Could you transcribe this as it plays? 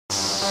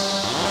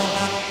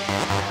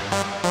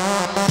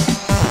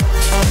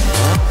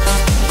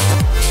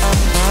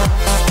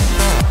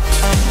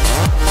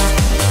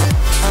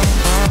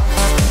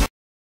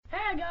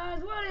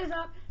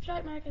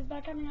Shaq is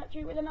back coming at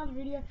you with another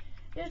video.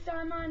 This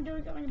time I'm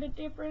doing something a bit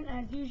different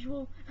as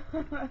usual.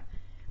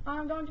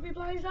 I'm going to be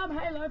playing some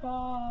Halo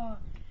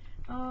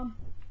 4.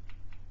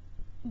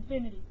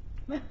 Infinity.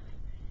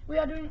 We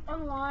are doing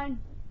online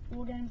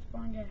war games,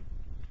 fun game.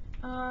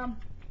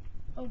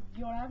 Oh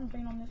god, I haven't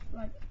been on this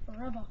like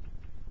forever.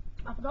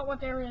 I forgot what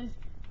there is.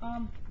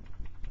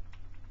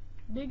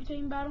 Big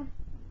team battle.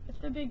 It's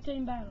the big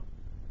team battle.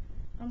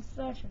 I'm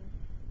searching.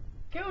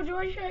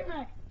 Killjoy Shake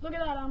Mac. Look at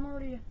that, I'm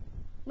already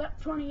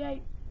left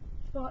 28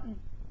 spotting.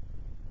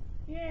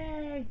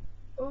 Yay!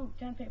 Oh,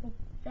 10 people.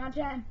 Found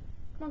 10.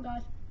 Come on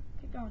guys.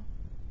 Keep going.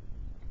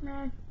 Come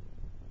on.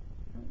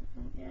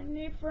 I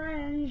need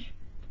friends.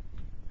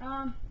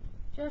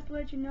 Just to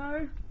let you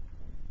know,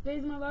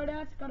 these are my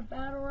loadouts. Got a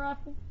battle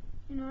rifle,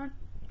 you know,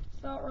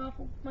 assault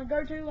rifle. My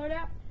go-to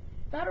loadout.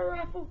 Battle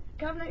rifle,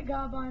 Covenant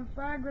carbine,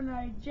 frag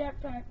grenade,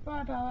 jetpack,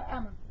 firepower,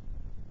 ammo.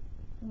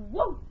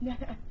 Whoa!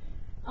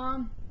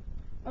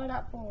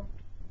 Loadout 4.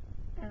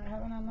 And I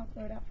haven't unlocked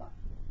loadout 5.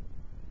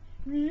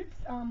 Oops.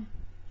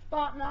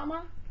 Spartan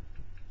armor,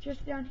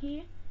 just down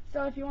here.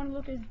 So if you want to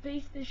look as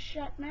beast as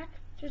Shaq Mac,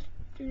 just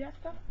do that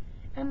stuff.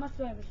 And my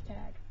service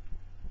tag.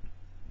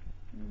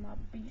 My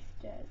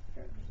beast as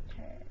service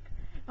tag.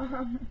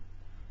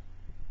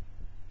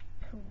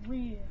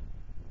 Career.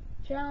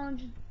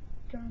 Challenge.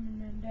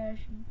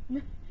 Commendation.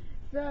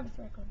 Service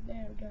record.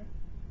 There we go.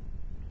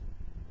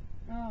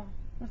 Oh,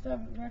 my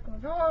service record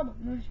is horrible.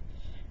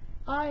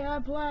 I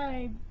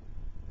played.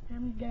 How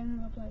many games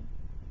have I played?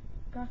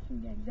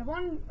 Custom games. I've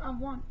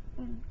won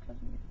one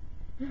custom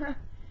game.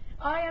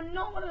 I am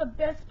not one of the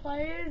best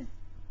players.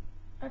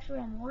 Actually,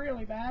 I'm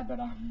really bad, but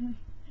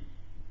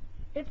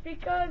it's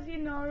because, you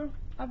know,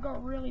 I've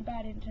got really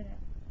bad internet.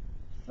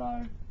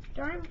 So,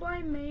 don't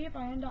blame me if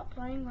I end up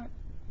playing like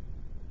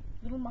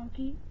Little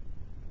Monkey.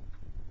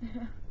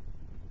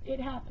 It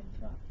happens,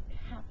 guys. It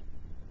happens.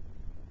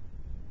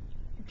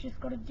 You've just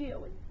got to deal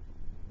with it.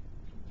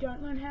 If you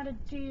don't learn how to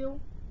deal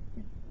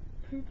with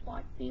poop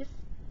like this,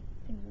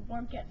 then you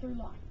won't get through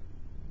life.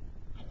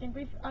 I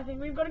think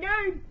we've got a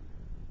game.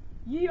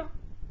 Yeah.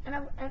 And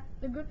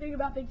the good thing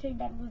about big team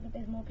battles is that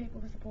there's more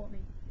people to support me.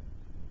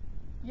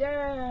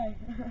 Yay!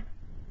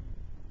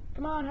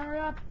 Come on, hurry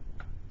up.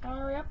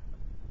 Hurry up.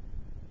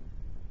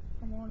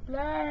 I want to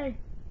play.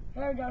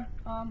 There we go.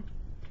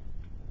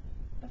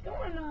 Let's go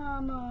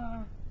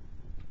on,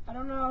 I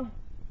don't know.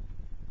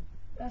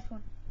 This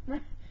one.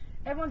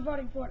 Everyone's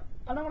voting for it.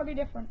 I don't want to be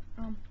different.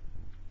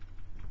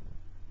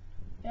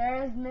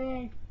 There's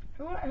me.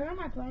 Who am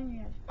I playing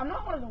against? I'm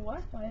not one of the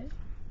worst players.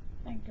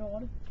 Thank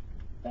God.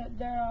 But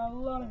there are a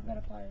lot of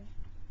better players.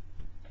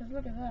 Because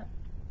look at that.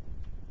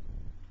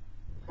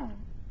 Oh.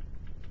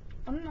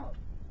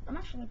 I'm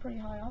actually pretty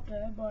high up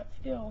there, but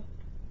still,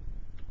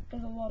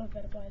 there's a lot of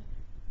better players.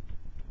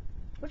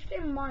 Which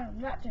team am I on?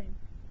 That team.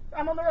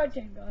 I'm on the red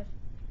team, guys.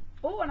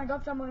 Oh, and I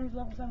got someone who's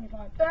level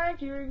 75.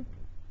 Thank you.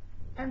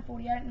 And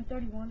 48 and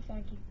 31,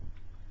 thank you.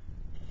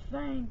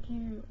 Thank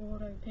you,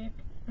 auto pick.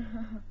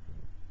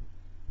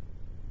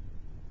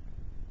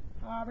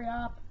 Hurry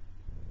up.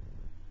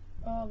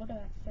 Oh, look at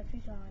that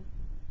sexy sign.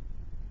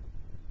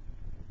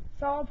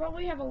 So I'll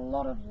probably have a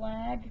lot of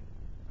lag.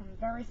 I'm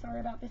very sorry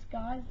about this,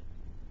 guys.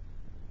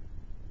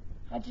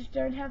 I just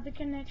don't have the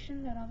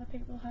connection that other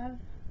people have.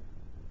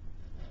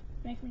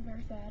 Makes me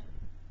very sad.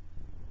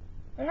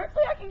 But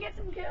hopefully I can get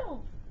some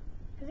kills.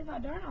 Because if I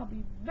don't, I'll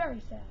be very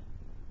sad.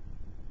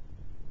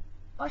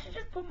 I should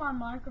just put my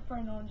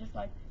microphone on and just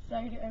like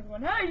say to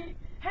everyone,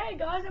 hey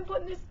guys,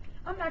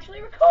 I'm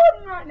actually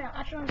recording right now.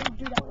 Actually, I'm going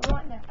to do that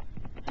right now.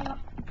 Hang on.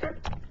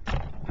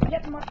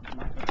 Get the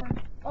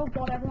microphone. Oh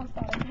god, everyone's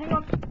starting. Hang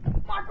on.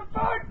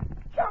 Microphone!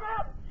 Come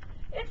out!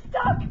 It's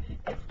stuck!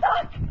 It's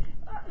stuck!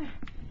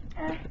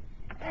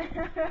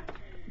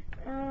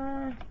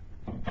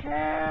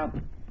 Help!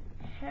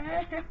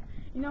 Help!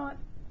 You know what?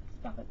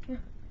 Stop it.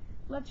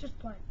 Let's just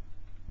play.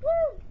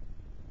 Woo!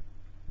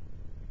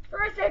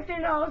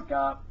 360 no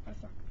scope! Oh,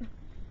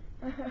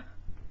 sorry.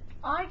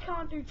 I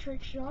can't do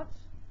trick shots,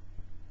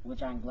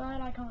 which I'm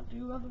glad I can't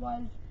do,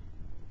 otherwise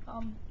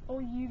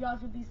all you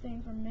guys would be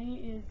seeing from me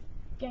is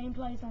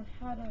gameplays on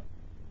how to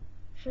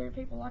shoot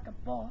people like a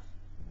boss.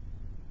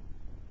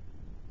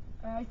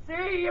 I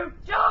see you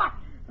die!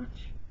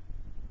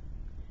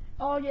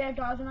 Oh yeah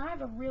guys, and I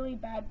have a really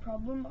bad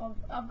problem of,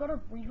 I've got a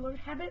reload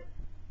habit.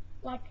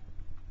 Like,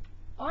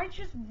 I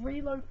just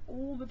reload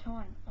all the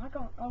time. I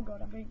can't, oh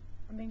god, I'm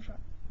being shot.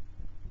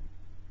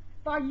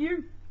 By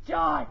you,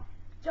 die!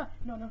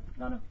 No.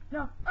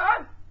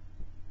 Oh!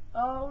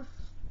 Oh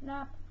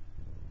snap.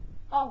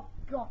 Oh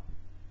god.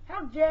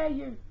 How dare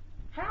you?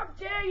 How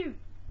dare you?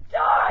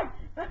 Die!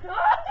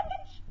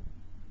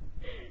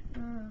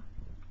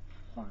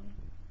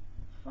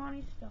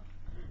 Funny stuff.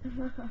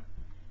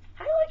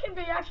 Halo can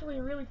be actually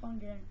a really fun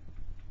game.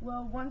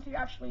 Well, once you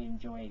actually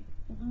enjoy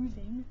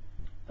losing.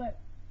 But,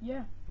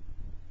 yeah.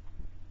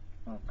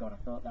 Oh god, I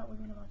thought that was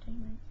one of our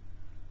teammates.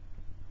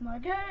 I'm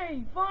like,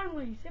 hey,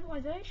 finally,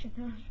 civilization.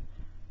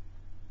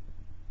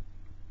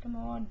 Come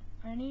on,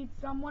 I need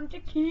someone to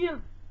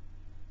kill.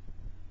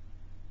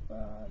 Where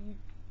are you?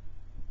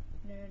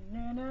 No,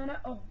 no, no, no.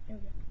 Oh, there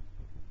we go.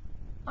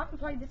 I haven't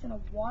played this in a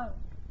while.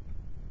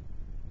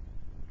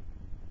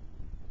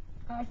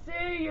 I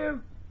see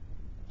you.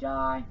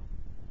 Die.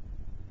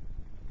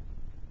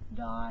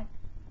 Die.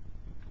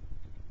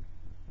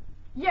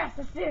 Yes,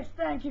 assist.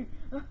 Thank you.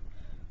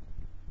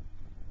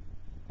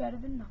 Better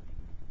than nothing.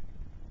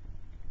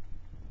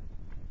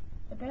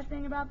 The best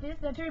thing about this,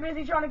 they're too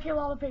busy trying to kill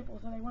all the people,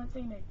 so they won't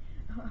see me.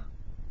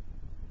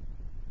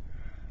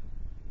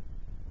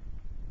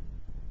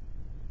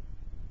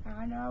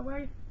 I know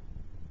where.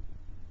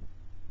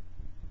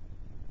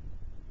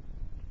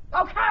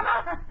 Oh, come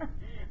on!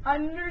 I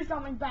knew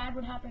something bad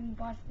would happen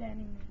by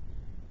standing there.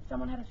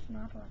 Someone had a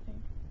sniper, I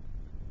think.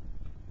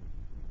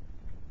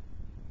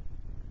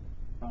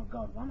 Oh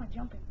god, why am I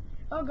jumping?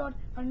 Oh god,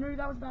 I knew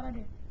that was a bad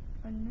idea.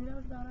 I knew that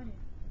was a bad idea.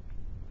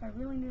 I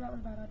really knew that was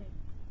a bad idea.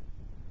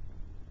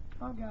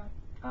 Oh god.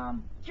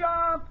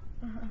 Jump!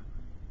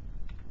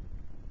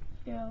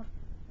 Skills.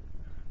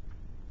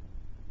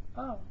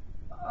 Oh.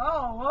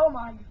 Oh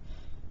my.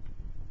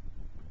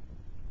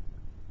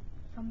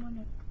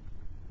 Someone.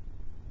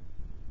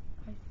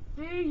 I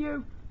see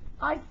you!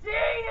 I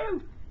see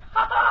you!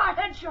 Haha!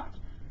 Headshot!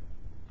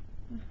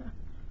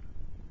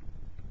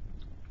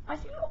 I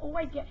seem to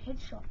always get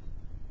headshots.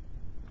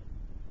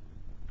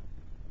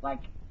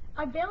 Like,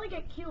 I barely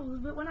get kills,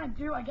 but when I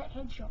do, I get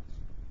headshots.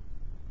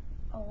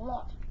 A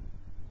lot.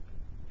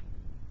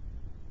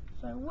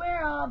 So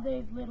where are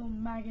these little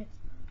maggots?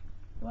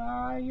 Where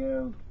are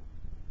you?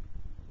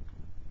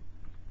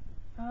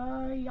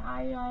 Oh,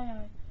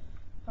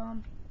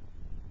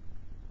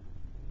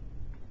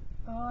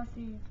 I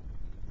see you.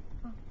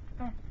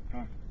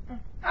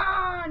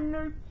 Ah,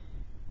 no.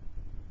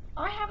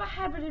 I have a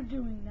habit of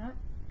doing that.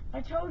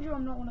 I told you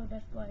I'm not one of the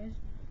best players.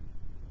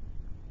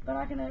 But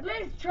I can at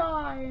least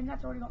try, and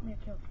that's already got me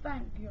a kill.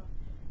 Thank God.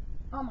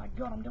 Oh my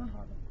god, I'm doing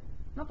horrible.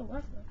 Not the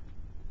worst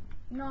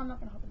though. No, I'm not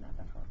gonna hop in that.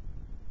 That's horrible.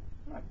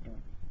 What am I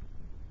doing?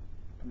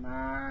 Come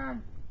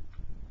on.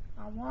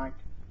 I want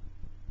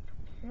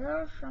to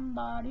kill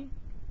somebody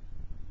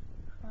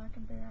so I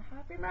can be a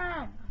happy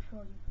man. I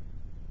show you.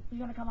 He's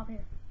gonna come up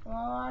here. Oh,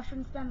 I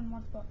shouldn't stand in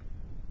one spot.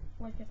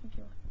 Always gets me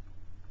killed.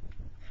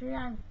 See,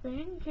 I'm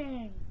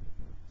thinking.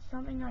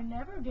 Something I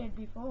never did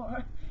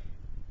before.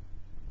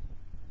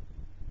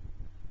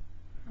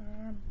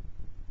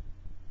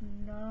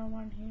 No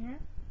one here.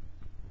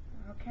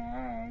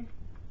 Okay.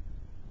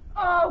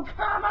 Oh,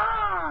 come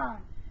on!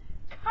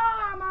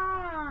 Come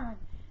on!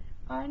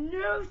 I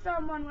knew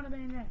someone would have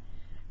been there.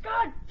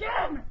 God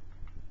damn it!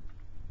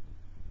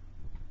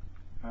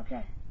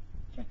 Okay.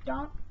 Just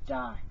don't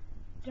die.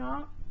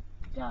 Don't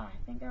die.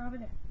 I think they're over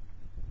there.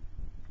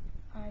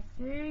 I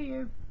see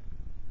you.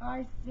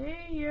 I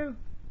see you.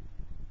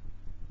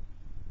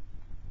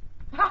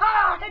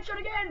 Haha! Headshot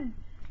again!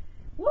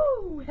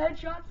 Woo!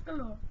 Headshots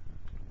galore.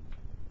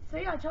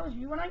 See, I told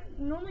you.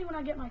 Normally when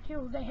I get my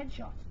kills, they're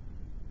headshots.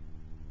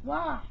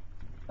 Why?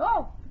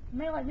 Oh!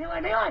 Melee, melee,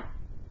 melee!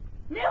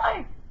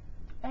 Melee!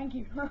 Thank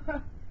you.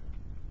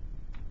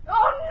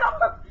 Oh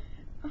no!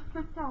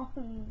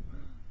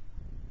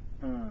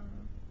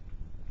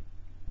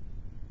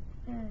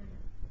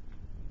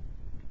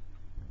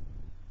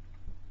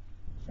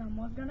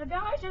 Someone's gonna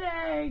die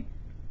today!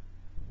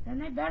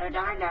 And they better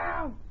die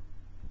now!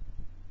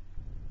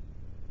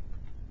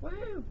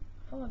 Woo!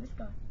 Follow this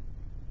guy.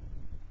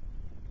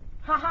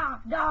 Haha!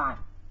 Die!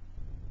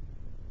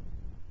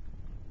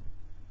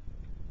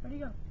 Where'd he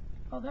go?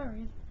 Oh, there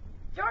he is.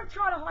 Don't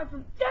try to hide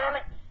from... Damn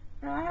it!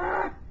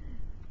 Ah!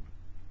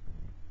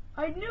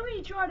 I knew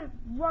he tried to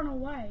run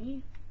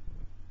away.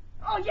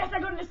 Oh, yes, I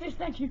got an assist.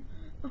 Thank you.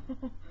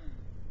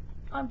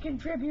 I'm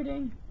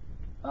contributing.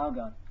 Oh,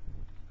 God.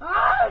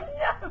 Oh,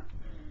 no!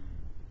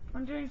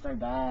 I'm doing so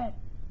bad.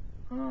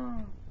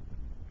 Oh.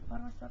 Why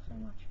do I suck so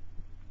much?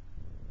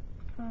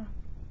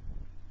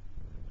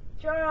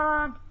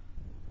 Jump!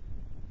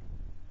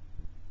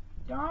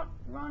 Don't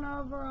run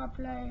over our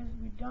players.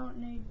 We don't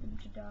need them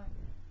to die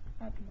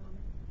at the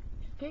moment.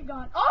 Just keep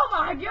going. Oh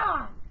my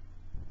god!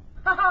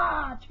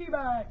 Haha!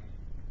 Teabag!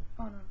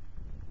 Oh no.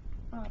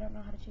 Oh, I don't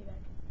know how to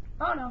teabag.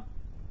 Oh no.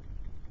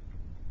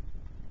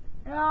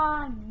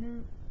 Ah, I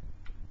knew.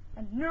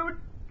 I knew it.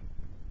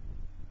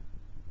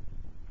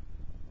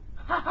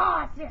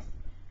 Haha! Sis!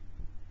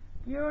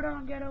 You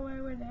don't get away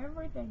with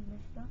everything,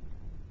 mister.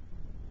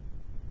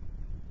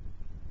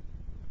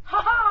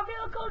 Haha!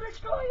 Vehicle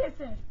destroy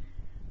assist!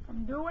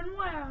 I'm doing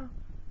well.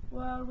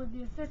 Well, with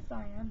the assists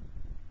I am.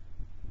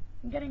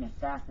 I'm getting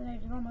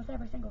assassinated almost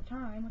every single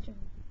time, which is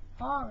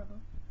horrible.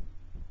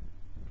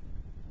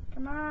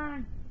 Come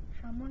on.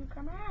 Someone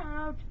come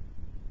out.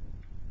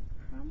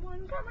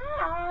 Someone come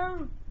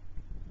out.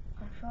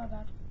 I saw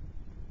that.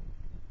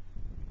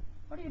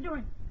 What are you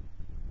doing?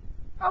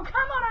 Oh,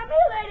 come on, I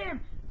meleeed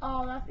him.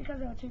 Oh, that's because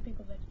there were two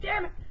people there.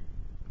 Damn it.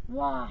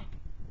 Why?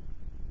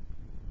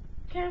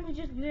 Can't we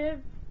just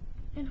live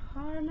in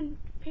harmony,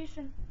 peace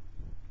and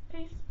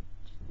peace?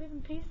 Just live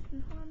in peace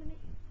and harmony.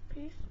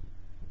 Peace.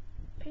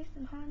 Peace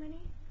and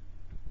harmony.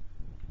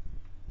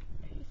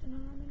 Peace and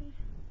harmony.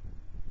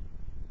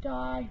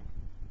 Die.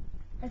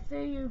 I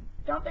see you.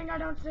 Don't think I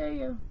don't see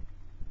you.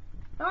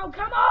 Oh,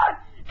 come on!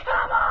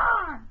 Come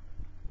on!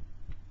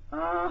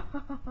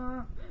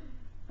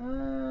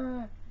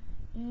 Oh,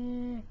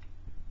 yeah.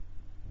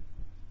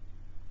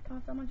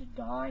 Can't someone just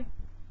die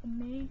for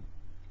me?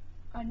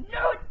 I knew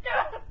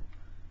it!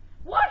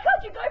 Why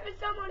can't you go for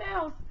someone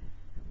else?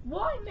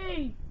 Why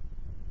me?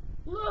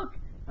 Look,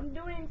 I'm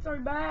doing so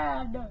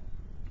bad.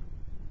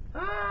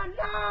 Ah,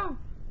 no!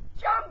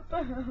 Jump!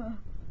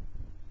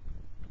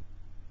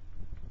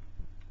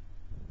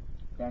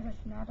 There's a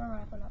sniper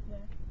rifle up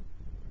there,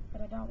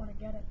 but I don't want to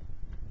get it.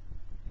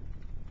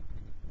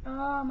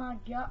 Oh my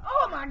god!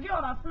 Oh my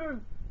god! I flew.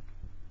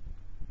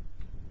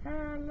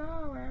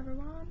 Hello,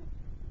 everyone.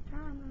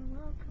 Time to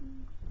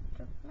welcome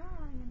to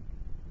flying.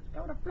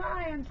 Go to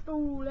flying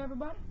school,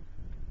 everybody.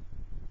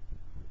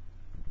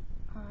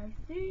 I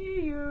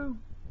see you.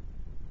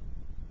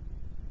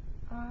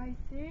 I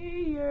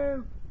see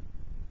you.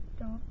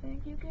 Don't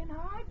think you can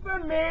hide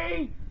from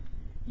me.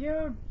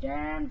 You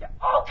damned.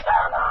 Oh,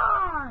 come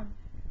on!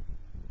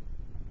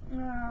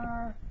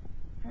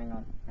 Hang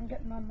on. I'm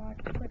getting my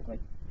mic quickly.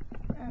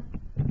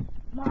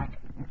 Mic,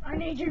 I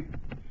need you.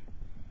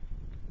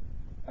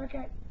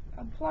 Okay,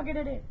 I'm plugging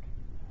it in.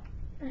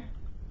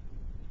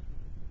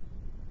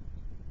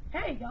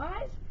 Hey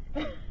guys!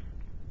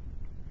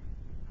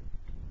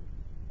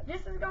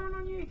 This is going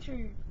on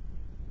YouTube.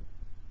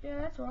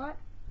 Yeah, that's right.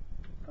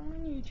 It's going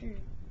on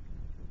YouTube.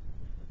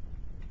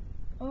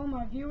 All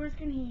my viewers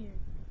can hear.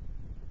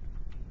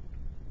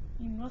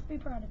 You must be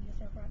proud of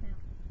yourself right now.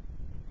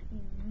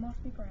 You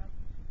must be proud.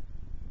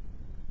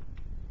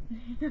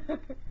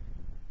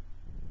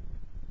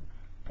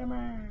 Come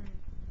on.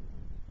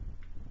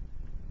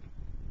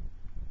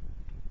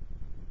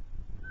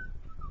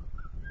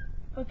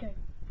 Okay,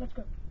 let's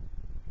go.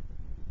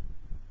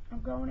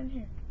 I'm going in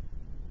here.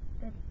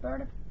 The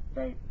bird of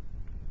fate.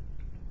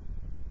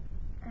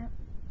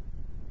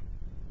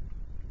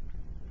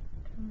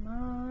 Come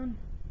on.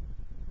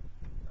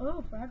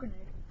 Oh, frag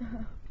grenade.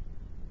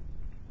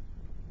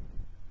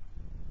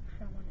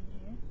 Someone in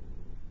here.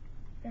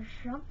 There's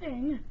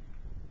something.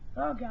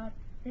 Oh god,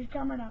 he's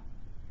coming up.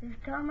 He's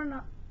coming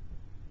up.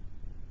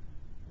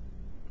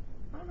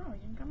 Oh no, he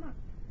didn't come up.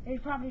 He's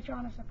probably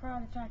trying to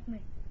surprise attack me.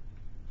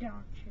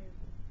 Don't you?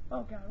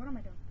 Oh god, what am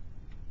I doing?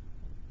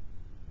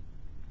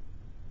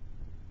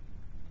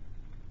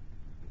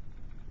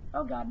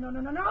 Oh god, no,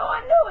 no, no, no,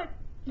 I knew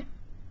it!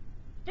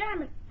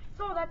 Damn it, I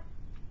saw that.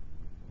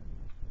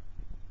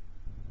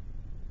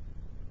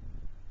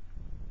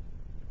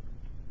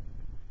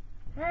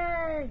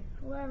 Hey,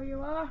 whoever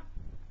you are.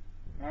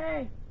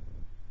 Hey,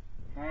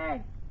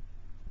 hey,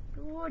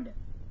 good.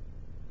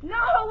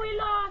 No, we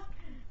lost!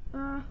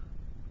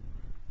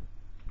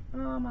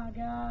 Oh my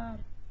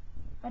god.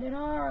 I did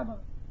horrible.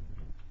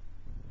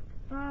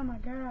 Oh my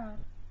god.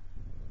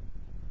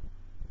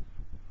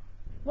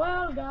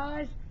 Well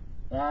guys,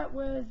 that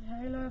was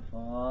Halo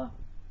 4.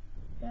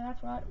 Yeah,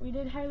 that's right, we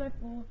did Halo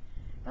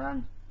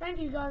 4. Thank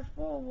you guys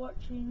for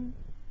watching.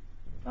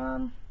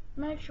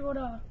 Make sure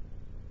to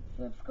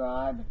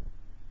subscribe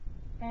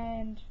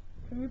and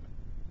poop.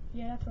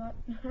 Yeah, that's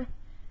right.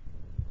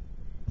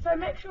 So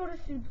make sure to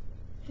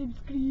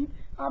subscribe.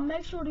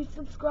 Make sure to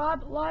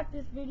subscribe, like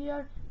this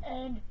video,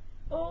 and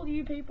all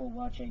you people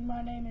watching,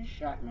 my name is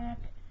Shaq.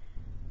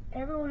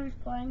 Everyone who's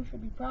playing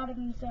should be proud of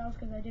themselves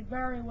because they did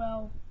very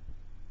well.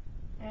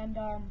 And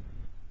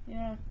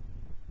yeah,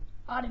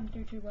 I didn't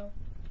do too well.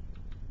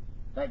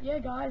 But yeah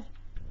guys,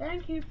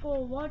 thank you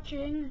for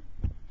watching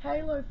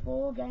Halo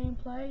 4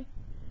 gameplay.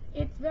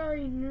 It's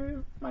very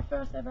new, my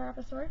first ever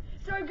episode.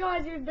 So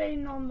guys, you've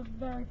been on the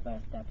very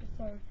first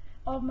episode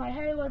of my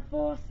Halo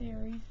 4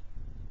 series.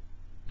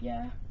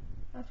 Yeah,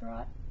 that's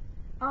right.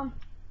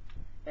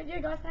 But yeah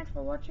guys, thanks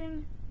for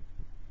watching.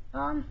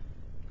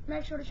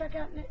 Make sure to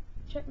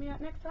check me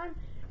out next time,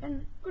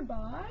 and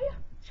goodbye.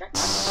 Check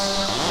me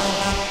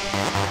out.